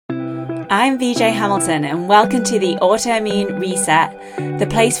I'm VJ Hamilton and welcome to the Autoimmune Reset, the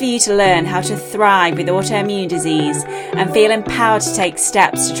place for you to learn how to thrive with autoimmune disease and feel empowered to take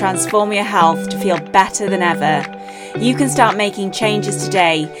steps to transform your health to feel better than ever. You can start making changes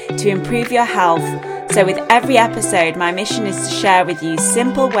today to improve your health. So with every episode, my mission is to share with you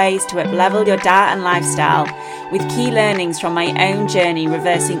simple ways to up-level your diet and lifestyle with key learnings from my own journey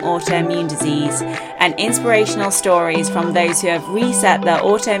reversing autoimmune disease and inspirational stories from those who have reset their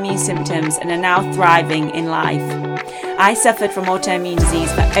autoimmune symptoms and are now thriving in life. I suffered from autoimmune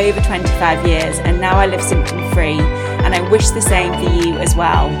disease for over 25 years and now I live symptom-free, and I wish the same for you as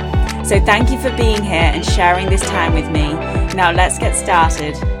well. So thank you for being here and sharing this time with me. Now let's get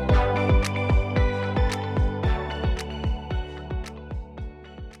started.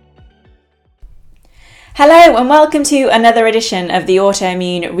 Hello and welcome to another edition of the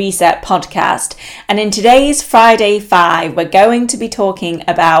Autoimmune Reset podcast. And in today's Friday 5, we're going to be talking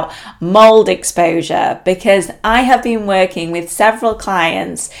about mold exposure because I have been working with several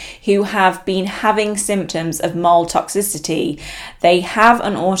clients who have been having symptoms of mold toxicity. They have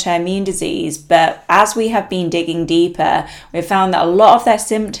an autoimmune disease, but as we have been digging deeper, we've found that a lot of their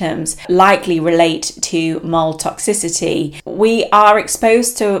symptoms likely relate to mold toxicity. We are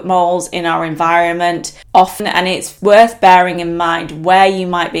exposed to molds in our environment often, and it's worth bearing in mind where you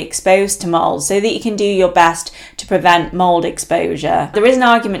might be exposed to mold so that you can do your best to prevent mold exposure. There is an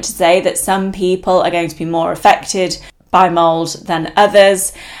argument to say that some people are going to be more affected by mold than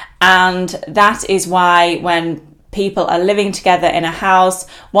others, and that is why when people are living together in a house,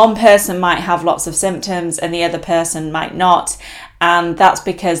 one person might have lots of symptoms and the other person might not. And that's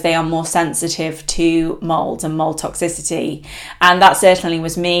because they are more sensitive to mold and mold toxicity. And that certainly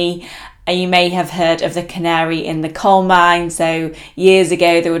was me. And you may have heard of the canary in the coal mine. So years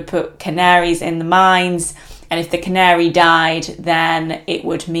ago, they would put canaries in the mines. And if the canary died, then it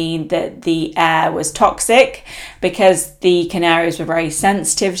would mean that the air was toxic because the canaries were very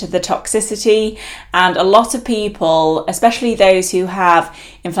sensitive to the toxicity. And a lot of people, especially those who have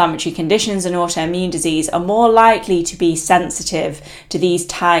inflammatory conditions and autoimmune disease, are more likely to be sensitive to these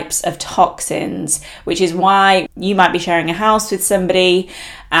types of toxins, which is why you might be sharing a house with somebody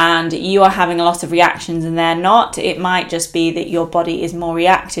and you are having a lot of reactions and they're not. It might just be that your body is more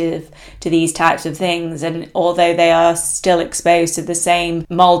reactive to these types of things, and although they are still exposed to the same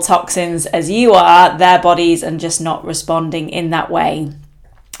mold toxins as you are, their bodies are just not responding in that way.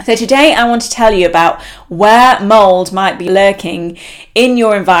 So today I want to tell you about where mold might be lurking in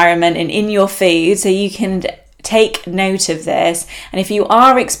your environment and in your food so you can take note of this. And if you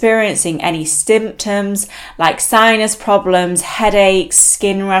are experiencing any symptoms like sinus problems, headaches,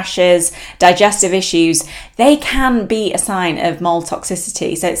 skin rashes, digestive issues, they can be a sign of mold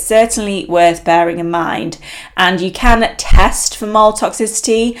toxicity. So it's certainly worth bearing in mind. And you can test for mold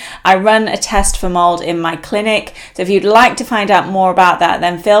toxicity. I run a test for mold in my clinic. So if you'd like to find out more about that,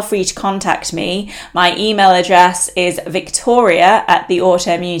 then feel free to contact me. My email address is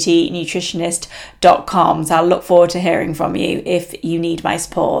victoria@theautoimmunitynutritionist.com. So I'll look forward to hearing from you if you need my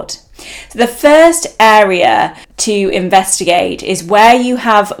support. So the first area to investigate is where you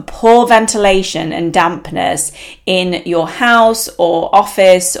have poor ventilation and dampness in your house or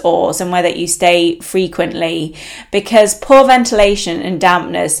office or somewhere that you stay frequently, because poor ventilation and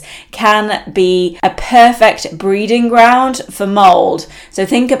dampness can be a perfect breeding ground for mold. So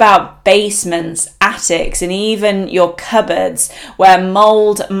think about basements, attics, and even your cupboards where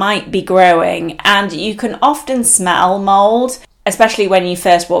mold might be growing, and you can often smell mold, especially when you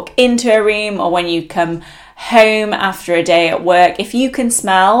first walk into a room or when you come home after a day at work. If you can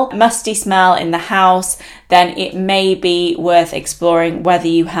smell a musty smell in the house, then it may be worth exploring whether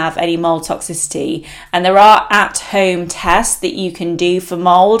you have any mold toxicity. And there are at-home tests that you can do for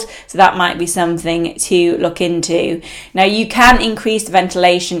mold, so that might be something to look into. Now, you can increase the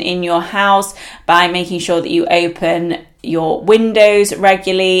ventilation in your house by making sure that you open your windows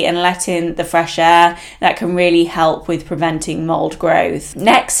regularly and let in the fresh air. That can really help with preventing mold growth.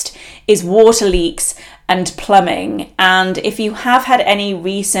 Next is water leaks and plumbing. And if you have had any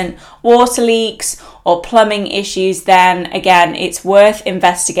recent water leaks or plumbing issues, then again, it's worth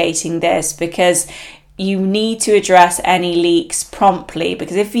investigating this because you need to address any leaks promptly,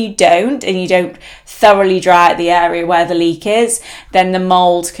 because if you don't and you don't thoroughly dry out the area where the leak is, then the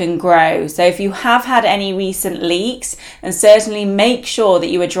mold can grow. So if you have had any recent leaks, then certainly make sure that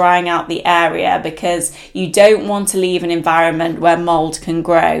you are drying out the area because you don't want to leave an environment where mold can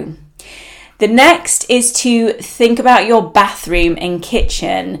grow. The next is to think about your bathroom and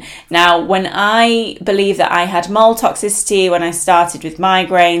kitchen. Now, when I believe that I had mold toxicity when I started with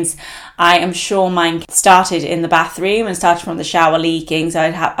migraines, I am sure mine started in the bathroom and started from the shower leaking. So I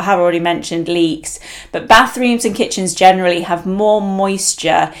have already mentioned leaks, but bathrooms and kitchens generally have more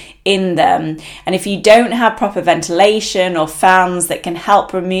moisture in them. And if you don't have proper ventilation or fans that can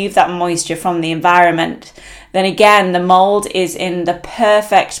help remove that moisture from the environment, then again, the mould is in the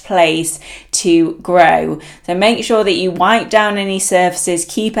perfect place to grow. So make sure that you wipe down any surfaces,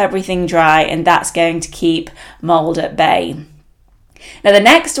 keep everything dry, and that's going to keep mould at bay. Now, the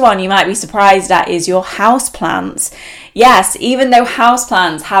next one you might be surprised at is your houseplants. Yes, even though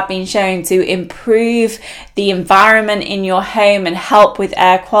houseplants have been shown to improve the environment in your home and help with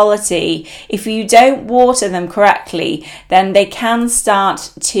air quality, if you don't water them correctly, then they can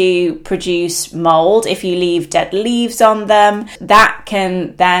start to produce mould. If you leave dead leaves on them, that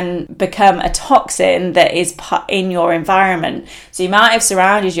can then become a toxin that is in your environment. So you might have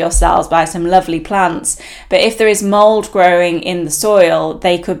surrounded yourselves by some lovely plants, but if there is mould growing in the soil,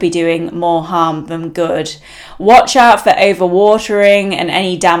 they could be doing more harm than good. Watch out for overwatering and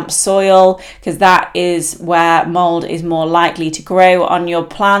any damp soil, because that is where mould is more likely to grow on your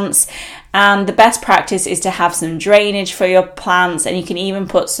plants. And the best practice is to have some drainage for your plants, and you can even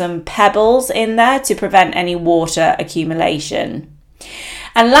put some pebbles in there to prevent any water accumulation.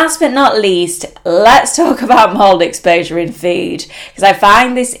 And last but not least, let's talk about mould exposure in food, because I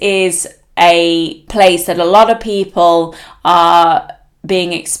find this is a place that a lot of people are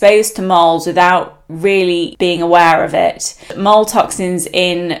being exposed to mould without really being aware of it. Mould toxins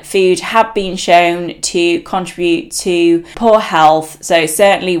in food have been shown to contribute to poor health, so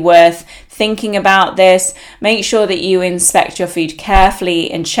certainly worth thinking about this. Make sure that you inspect your food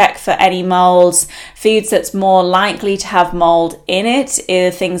carefully and check for any molds. Foods that's more likely to have mold in it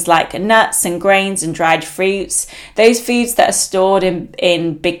are things like nuts and grains and dried fruits. Those foods that are stored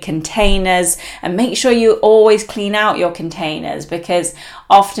in big containers, and make sure you always clean out your containers, because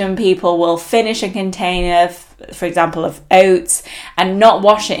often people will finish a container, for example, of oats, and not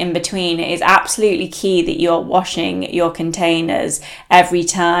wash it in between. It is absolutely key that you're washing your containers every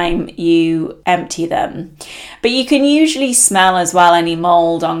time you empty them. But you can usually smell as well any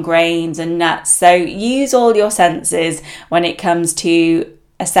mold on grains and nuts, so use all your senses when it comes to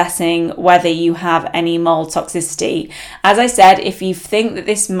assessing whether you have any mold toxicity. As I said, if you think that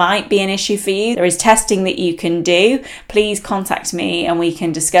this might be an issue for you, there is testing that you can do. Please contact me and we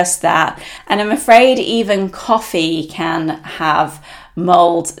can discuss that. And I'm afraid even coffee can have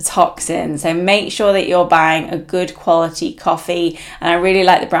mold toxins, so make sure that you're buying a good quality coffee. And I really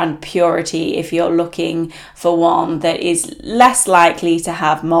like the brand Purity if you're looking for one that is less likely to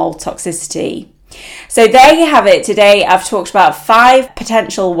have mold toxicity. So there you have it. Today I've talked about 5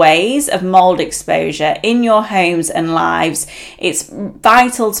 potential ways of mold exposure in your homes and lives. It's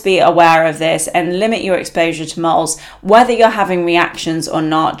vital to be aware of this and limit your exposure to molds, whether you're having reactions or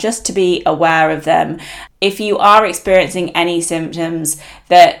not, just to be aware of them. If you are experiencing any symptoms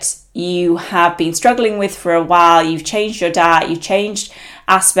that you have been struggling with for a while, you've changed your diet, you've changed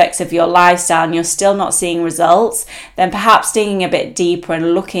aspects of your lifestyle, and you're still not seeing results, then perhaps digging a bit deeper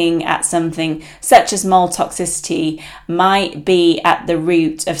and looking at something such as mold toxicity might be at the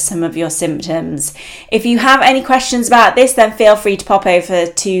root of some of your symptoms. If you have any questions about this, then feel free to pop over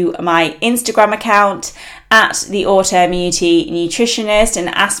to my Instagram account at the Autoimmunity Nutritionist and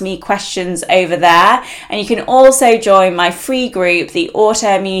ask me questions over there. And you can also join my free group, the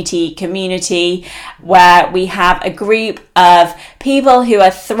Autoimmunity Community, where we have a group of people who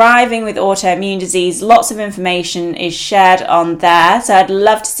are thriving with autoimmune disease. Lots of information is shared on there, so I'd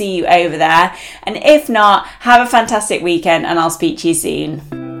love to see you over there. And if not, have a fantastic weekend and I'll speak to you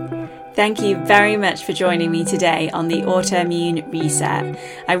soon. Thank you very much for joining me today on the Autoimmune Reset.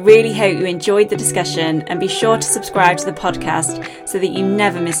 I really hope you enjoyed the discussion, and be sure to subscribe to the podcast so that you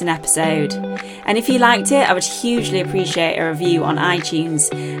never miss an episode. And if you liked it, I would hugely appreciate a review on iTunes,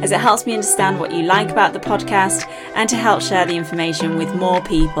 as it helps me understand what you like about the podcast and to help share the information with more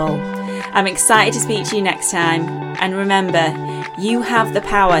people. I'm excited to speak to you next time, and remember, you have the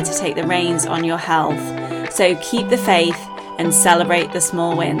power to take the reins on your health. So keep the faith and celebrate the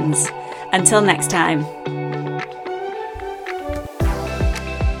small wins. Until next time.